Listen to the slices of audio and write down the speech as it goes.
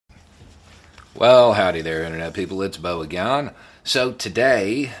Well, howdy there, Internet people. It's Bo again. So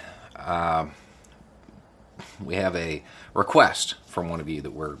today, we have a request from one of you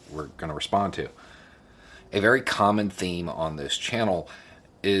that we're going to respond to. A very common theme on this channel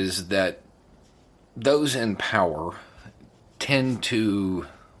is that those in power tend to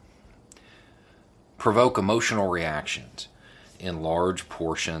provoke emotional reactions in large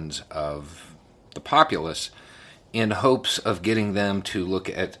portions of the populace in hopes of getting them to look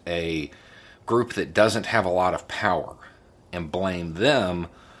at a group that doesn't have a lot of power and blame them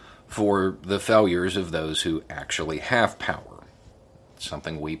for the failures of those who actually have power. It's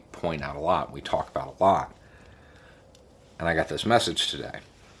something we point out a lot, we talk about a lot. And I got this message today.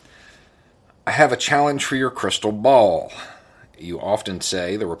 I have a challenge for your crystal ball. You often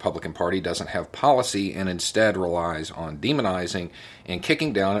say the Republican Party doesn't have policy and instead relies on demonizing and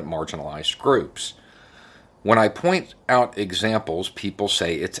kicking down at marginalized groups. When I point out examples, people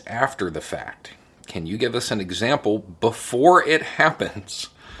say it's after the fact. Can you give us an example before it happens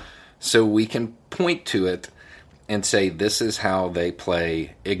so we can point to it and say this is how they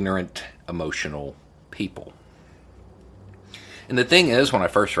play ignorant, emotional people? And the thing is, when I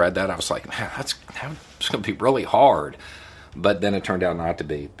first read that, I was like, man, that's going to be really hard. But then it turned out not to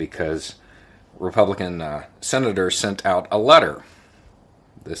be, because Republican senators sent out a letter.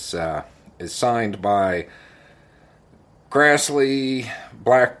 This is signed by Grassley,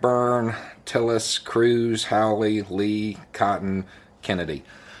 Blackburn, Tillis, Cruz, Howley, Lee, Cotton, Kennedy.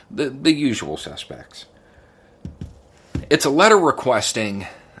 The usual suspects. It's a letter requesting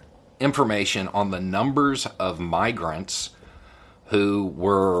information on the numbers of migrants who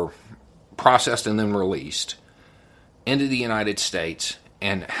were processed and then released into the United States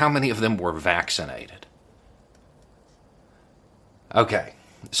and how many of them were vaccinated. Okay,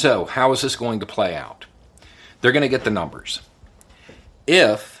 so how is this going to play out? They're going to get the numbers.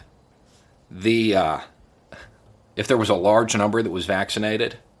 If there was a large number that was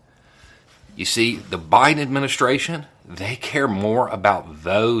vaccinated, you see, the Biden administration, they care more about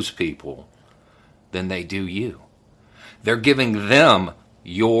those people than they do you. They're giving them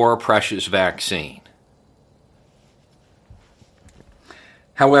your precious vaccine.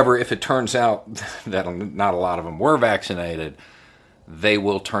 However, if it turns out that not a lot of them were vaccinated, they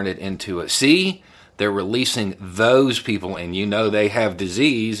will turn it into a, see, they're releasing those people, and you know they have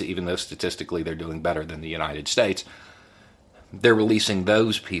disease, even though statistically they're doing better than the United States. They're releasing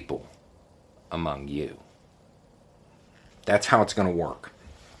those people among you. That's how it's going to work.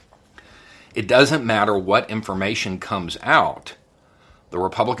 It doesn't matter what information comes out. The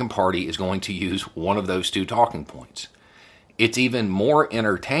Republican Party is going to use one of those two talking points. It's even more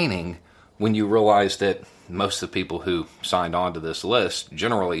entertaining when you realize that most of the people who signed on to this list,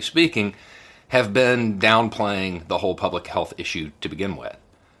 generally speaking, have been downplaying the whole public health issue to begin with.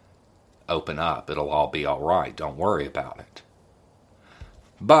 Open up, it'll all be all right, don't worry about it.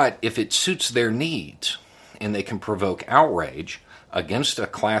 But if it suits their needs and they can provoke outrage against a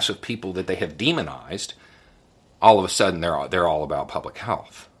class of people that they have demonized, all of a sudden they're all about public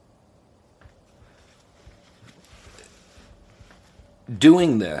health.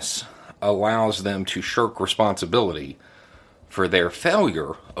 Doing this allows them to shirk responsibility for their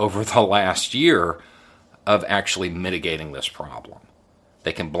failure over the last year of actually mitigating this problem.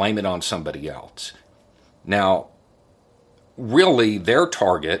 They can blame it on somebody else. Now, really, their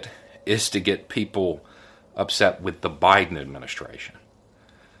target is to get people upset with the Biden administration.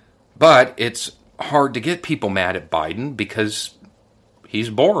 But it's hard to get people mad at Biden because he's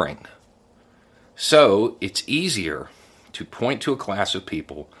boring. So it's easier to point to a class of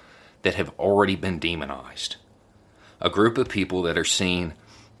people that have already been demonized. A group of people that are seen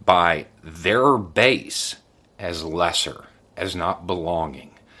by their base as lesser, as not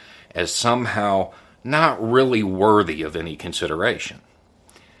belonging, as somehow not really worthy of any consideration.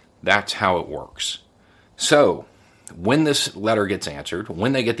 That's how it works. So, when this letter gets answered,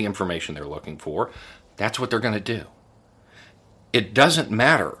 when they get the information they're looking for, that's what they're going to do. It doesn't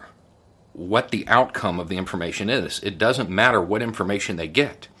matter what the outcome of the information is. It doesn't matter what information they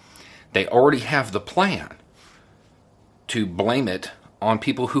get. They already have the plan to blame it on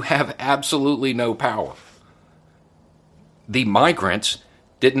people who have absolutely no power. The migrants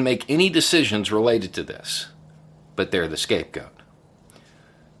didn't make any decisions related to this, but they're the scapegoat.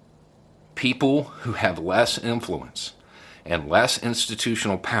 People who have less influence and less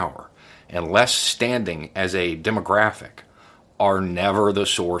institutional power and less standing as a demographic are never the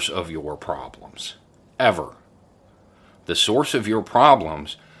source of your problems. Ever. The source of your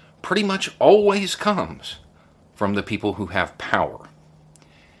problems pretty much always comes from the people who have power.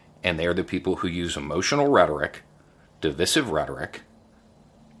 And they're the people who use emotional rhetoric, divisive rhetoric,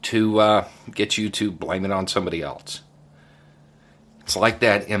 to get you to blame it on somebody else. It's like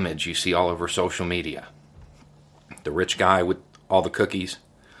that image you see all over social media. The rich guy with all the cookies,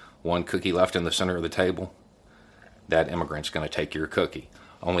 one cookie left in the center of the table. That immigrant's going to take your cookie.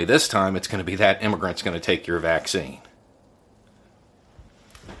 Only this time it's going to be that immigrant's going to take your vaccine.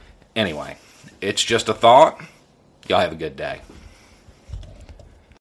 Anyway, it's just a thought. Y'all have a good day.